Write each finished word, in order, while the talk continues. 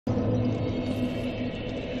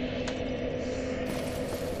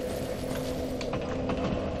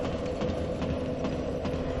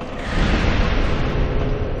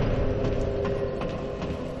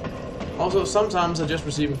Also, sometimes I just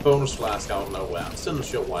receive a bonus flask out of nowhere. I'm still not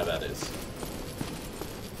sure why that is.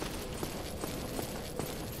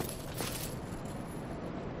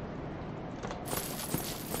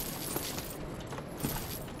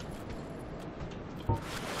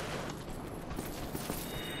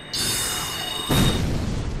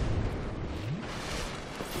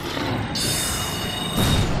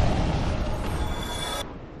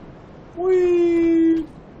 Whee!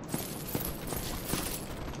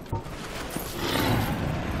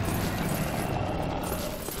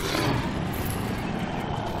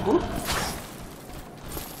 Whoop.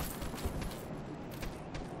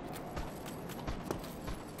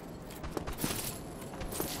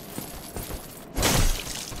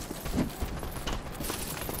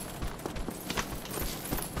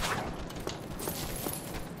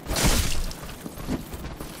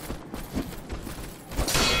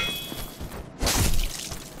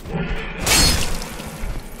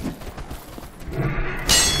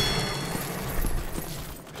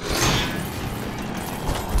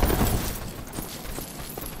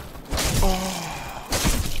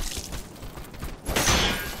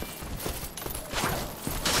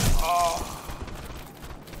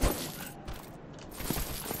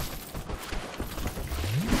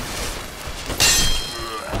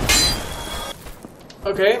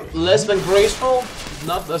 Okay, less than graceful.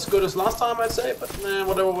 Not as good as last time, I'd say, but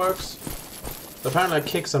whatever works. Apparently I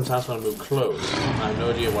kick sometimes when I move close. I have no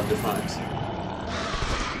idea what defines.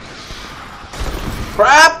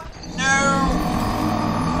 Crap! No!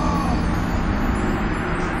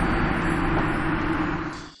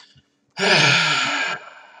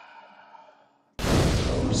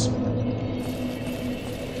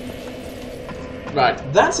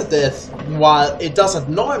 Right, that's a death. While it does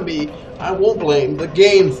annoy me, I won't blame the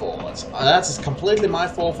game for it. That's completely my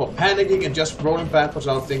fault for panicking and just rolling backwards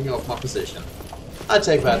without thinking of my position. I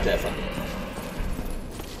take that death on me.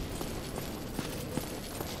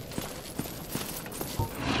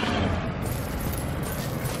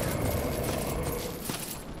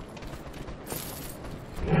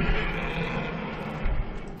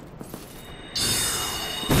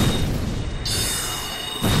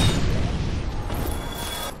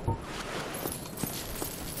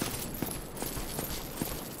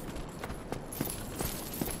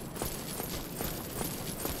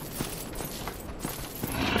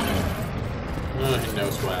 Oh, he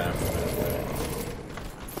knows where I am.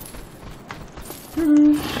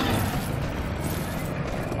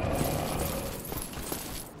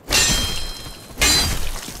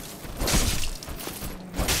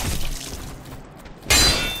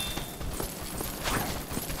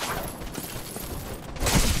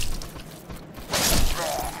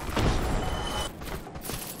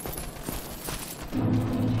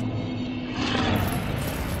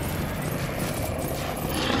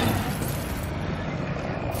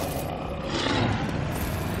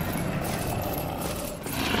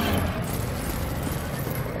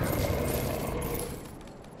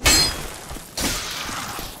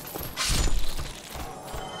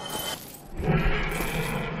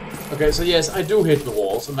 Okay, so yes, I do hit the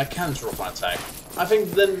walls, and I can drop my attack. I think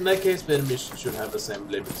then in that case the enemies should have the same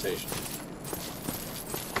limitation.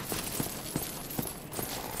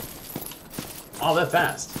 Oh, they're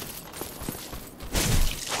fast.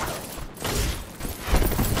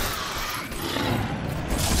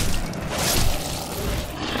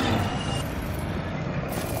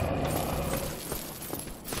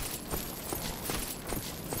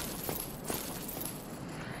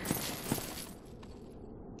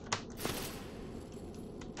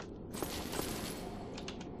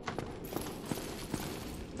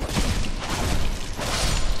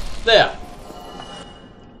 There.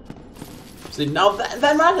 See, now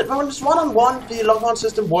that when it's one-on-one, the lock-on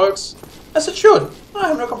system works as it should. I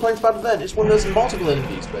have no complaints about it then. It's when there's multiple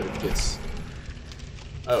enemies where it gets...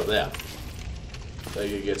 Oh, there. There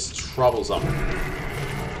it gets troublesome.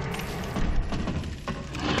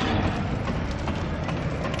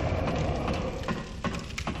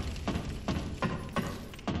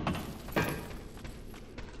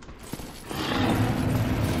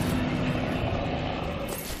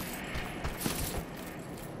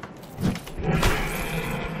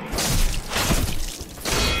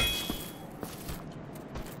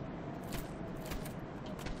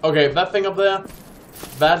 Okay, that thing up there,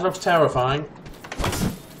 that looks terrifying.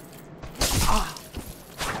 Ah.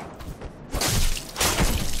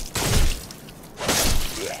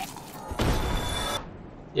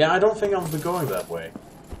 Yeah, I don't think I'll be going that way.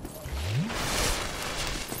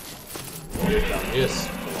 Down here is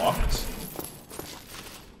blocked.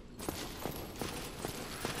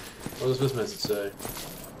 What does this message say?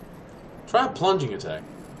 Try a plunging attack.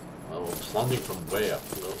 Oh, plunging from where?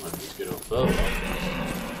 Well, I need to get a little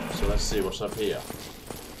further. So let's see what's up here.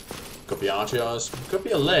 Could be archers. Could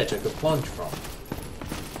be a ledge I could plunge from.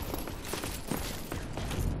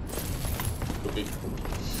 Could be...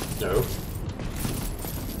 No.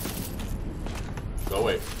 Go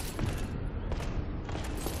away.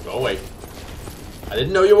 Go away. I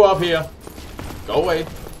didn't know you were up here. Go away.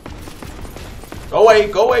 Go away.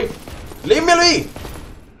 Go away. Leave me be.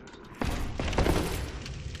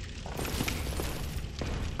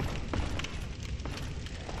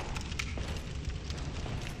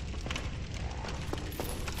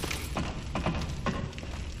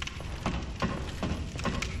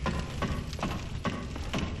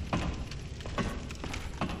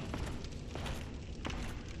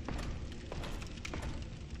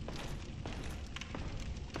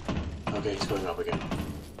 Okay, he's going up again.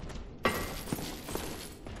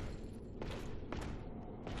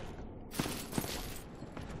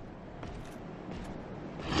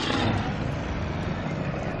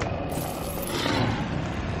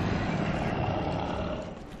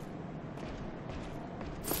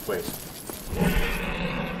 Wait.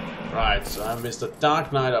 Right, so I missed the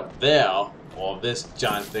Dark Knight up there, or this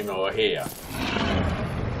giant thing over here.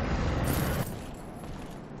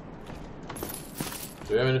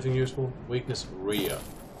 Do we have anything useful? Weakness rear.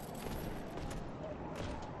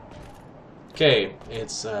 Okay,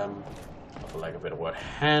 it's for lack of a better word,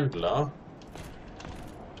 handler.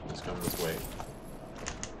 Let's come this way.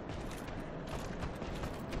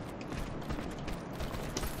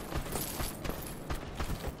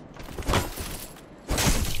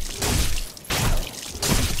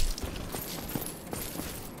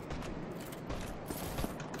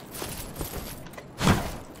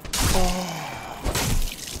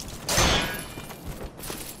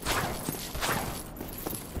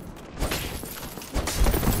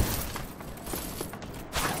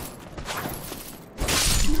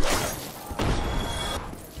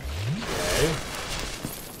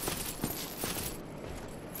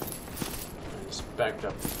 Backed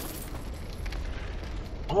up.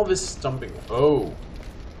 All this stumping. Oh.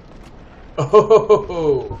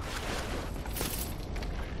 Oh.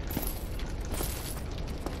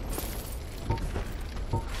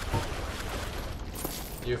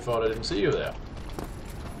 You thought I didn't see you there.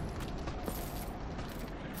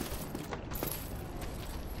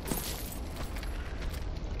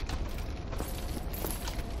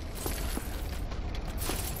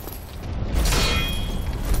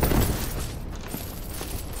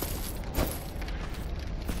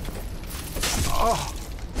 Oh.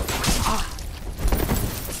 Ah.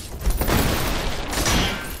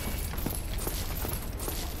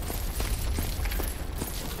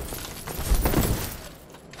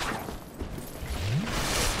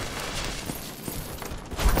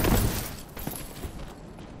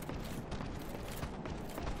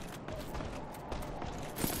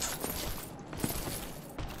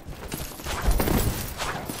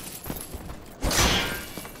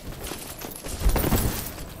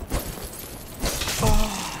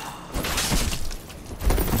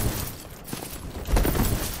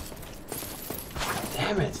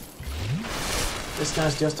 Damn it! This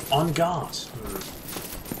guy's just on guard.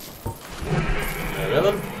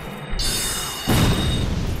 Really?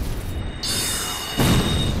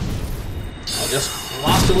 I'll just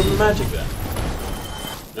blast it with the magic then.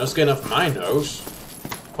 No skin off my nose.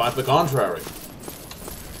 Quite the contrary.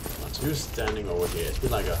 What's you standing over here? It's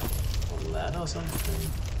been like a ladder or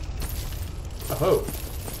something. Oh.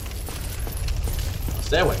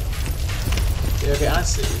 Stairway. Okay, I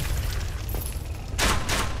see.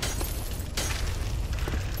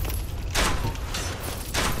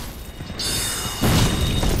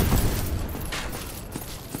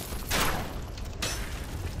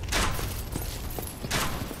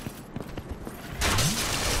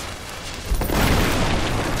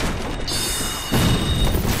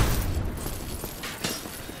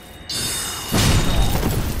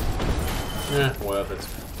 Yeah, worth it.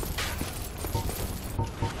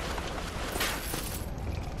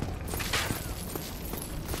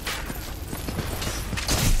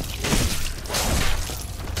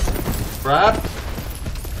 Grab.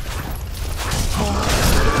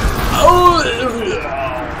 Oh!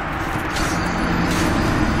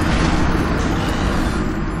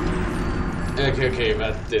 Okay,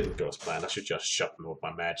 that didn't go as planned. I should just shot them with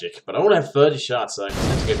my magic. But I only have 30 shots, so I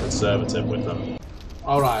need to get conservative with them.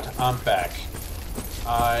 Alright, I'm back.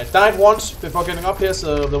 I died once before getting up here,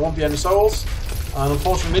 so there won't be any souls. An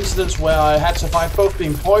unfortunate incident where I had to fight both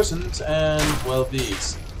being poisoned and, well,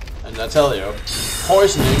 these. And I tell you,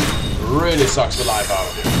 poisoning really sucks the life out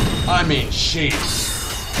of you. I mean, jeez.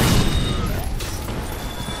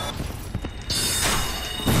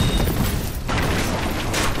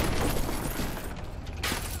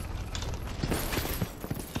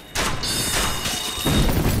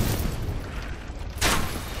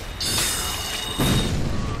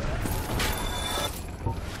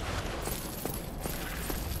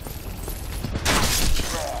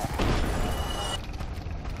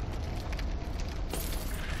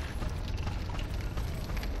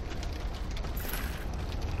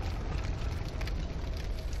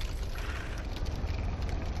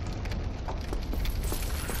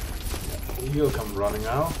 He'll come running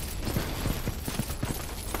out.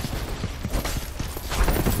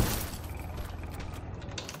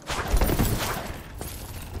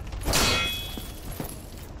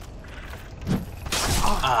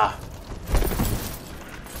 Ah.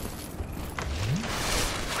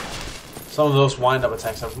 Some of those wind-up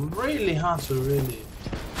attacks are really hard to really...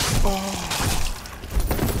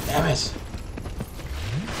 Damn it!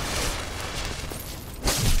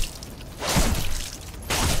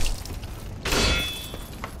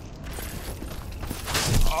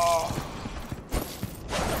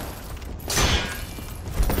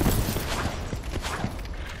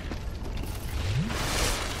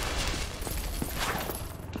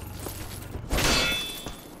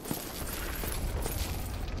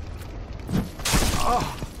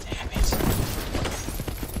 Oh, Damn it.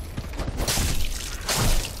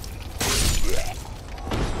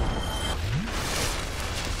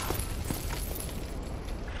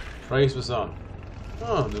 Praise was on.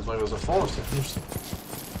 Oh, looks like there's a forest there. Interesting.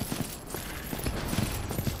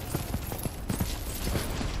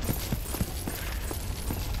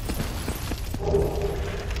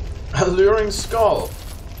 Alluring skull.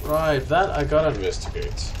 Right, that I gotta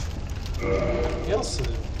investigate. Yes,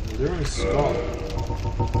 alluring skull.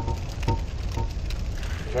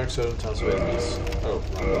 Attract certain types of enemies. Oh,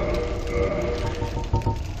 wrong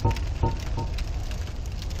button.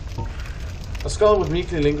 A skull with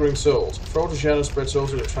weakly lingering souls. Throw the shadow spread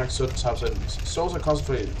souls to attract certain types of enemies. Souls are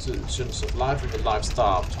concentrations of life in the life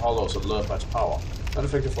starved, hollows are lured by its power. Not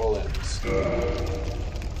effective for all enemies.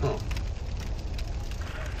 Oh.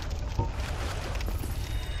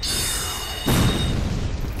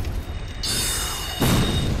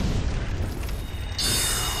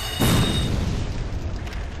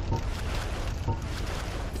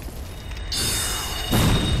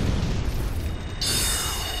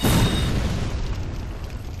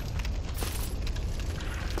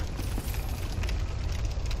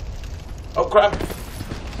 Oh crap!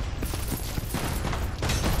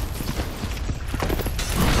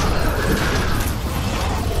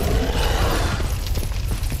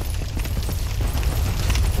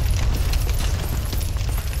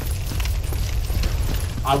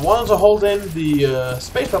 I wanted to hold in the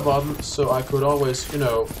spacebar button so I could always, you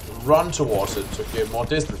know, run towards it to give more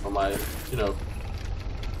distance from my, you know.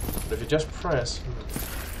 But if you just press...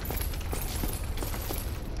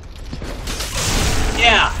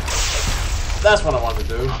 Yeah! That's what I want to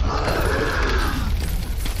do.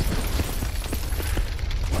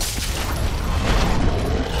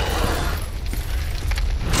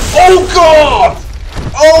 Oh god!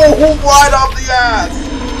 Oh, right up the ass!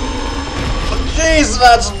 Jeez,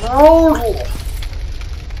 that's brutal!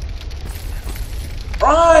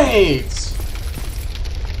 Right!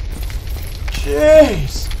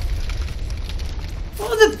 Jeez!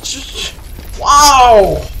 What the...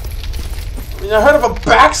 Wow! I mean, I heard of a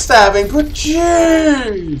backstabbing, but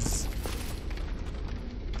jeez!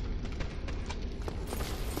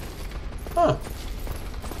 Huh.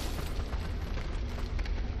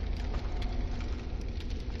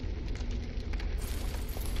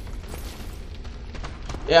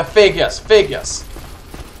 Yeah, figures, figures.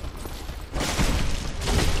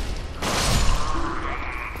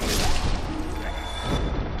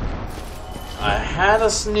 I had a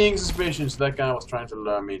sneaking suspicion that guy was trying to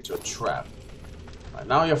lure me into a trap. Right,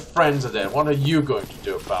 now your friends are dead. What are you going to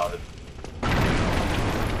do about it?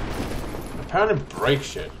 Apparently break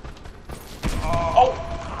shit. Oh!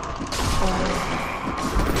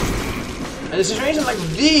 In a situation like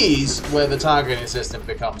these, where the targeting system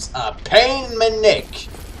becomes a pain in the neck.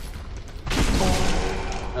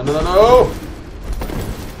 No, no, no, no!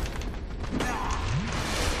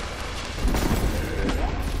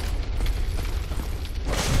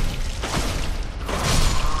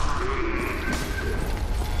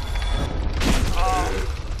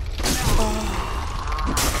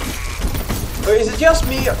 Is it just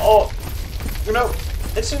me, or... You know,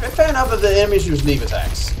 it's fair enough that the enemies use leap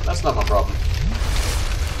attacks. That's not my problem.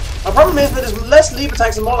 My problem is that there's less leap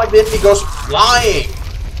attacks and more like the enemy goes flying.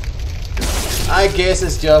 I guess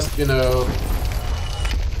it's just, you know...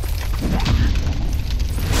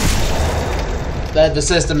 that the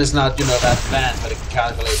system is not, you know, that advanced that it can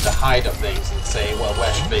calculate the height of things and say, well,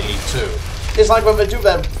 where should they leap to? It's like when they do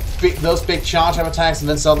those big charge up attacks and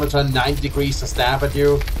then suddenly turn 90 degrees to stab at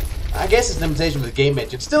you. I guess it's a limitation with the game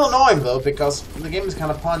engine. It's still annoying though, because the game is kind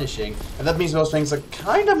of punishing, and that means those things are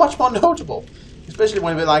kind of much more notable. Especially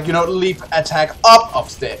when they like, you know, leap attack up of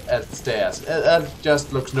stairs. That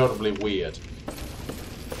just looks notably weird.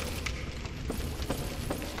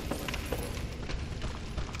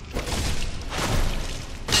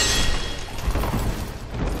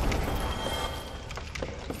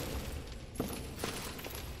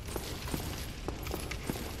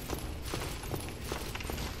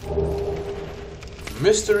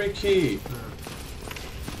 Mystery key.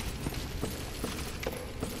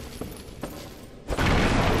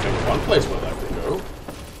 There's one place where that could go.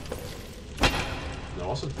 There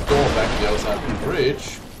was a door back to the other side of the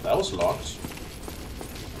bridge. That was locked.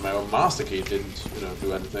 My own master key didn't,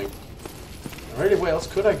 do anything. Really, where else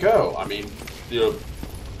could I go? I mean,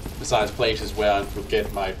 besides places where I could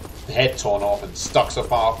get my head torn off and stuck so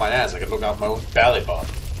far off my ass I could look out my own belly button.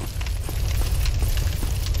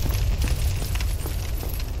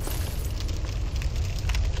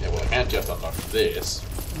 Yeah, well, I can't just unlock this.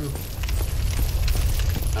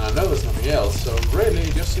 And I know there's nothing else, so really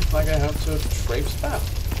it just seems like I have to traipse back.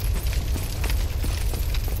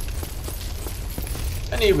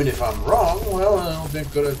 And even if I'm wrong, well, I'll be a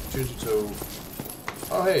good opportunity to...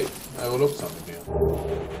 Oh hey, I overlooked something here.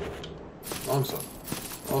 Longsword.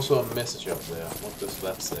 Also a message up there. What does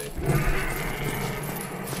that say?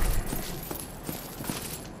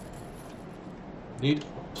 Need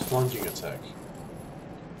plunging attack.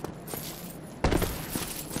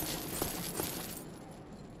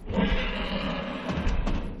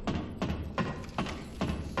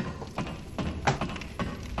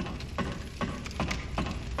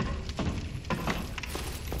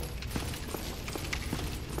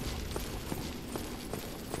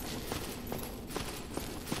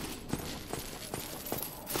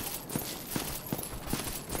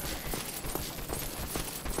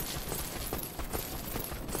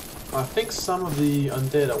 I think some of the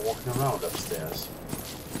undead are walking around upstairs.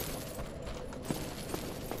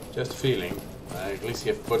 Just a feeling. I at least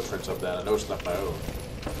hear footprints up there. I know it's not my own.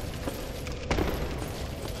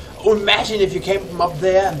 Oh, imagine if you came from up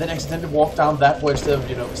there and then accidentally walked down that way instead of,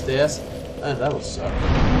 the stairs. And that would suck.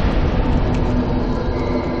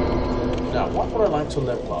 Now, what would I like to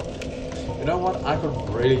level up? You know what? I could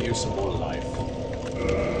really use some more life.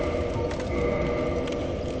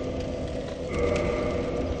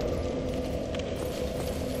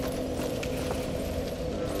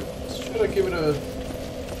 Should I give it a...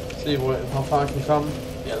 see how far I can come?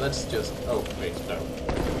 Yeah, let's just... oh, wait, no.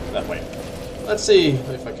 That way. Let's see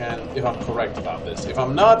if I can... if I'm correct about this. If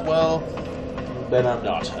I'm not, well... then I'm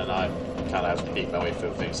not. And I kind of have to peek my way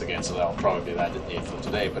through things again, so that'll probably be that it for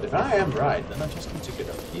today. But if I am right, then I just need to get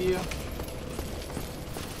up here.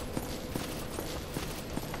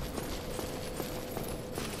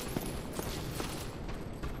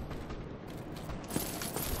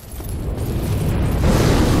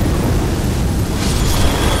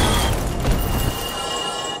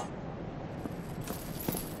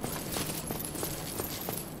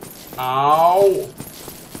 Ow!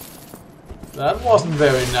 That wasn't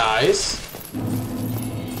very nice.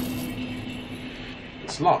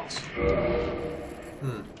 It's locked.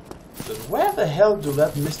 But where the hell do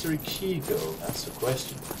that mystery key go? That's the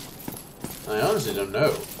question. I honestly don't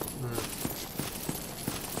know.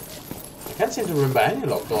 I can't seem to remember any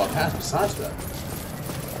locked door I've had besides that.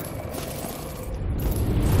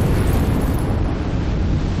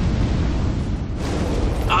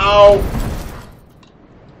 Ow!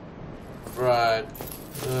 Right.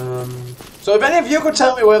 So if any of you could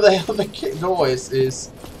tell me where the hell the door is,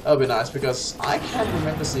 that would be nice, because I can't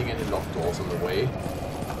remember seeing any locked doors on the way.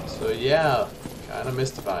 So yeah, kind of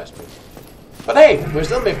mystifies me. But hey, we're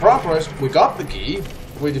still making progress. We got the key.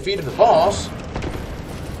 We defeated the boss.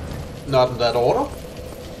 Not in that order.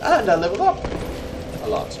 And I leveled up a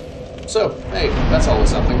lot. So, hey, that's always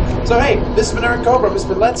something. So hey, this has been Eric Cobra. This has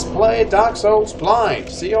been Let's Play Dark Souls Blind.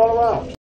 See you all around.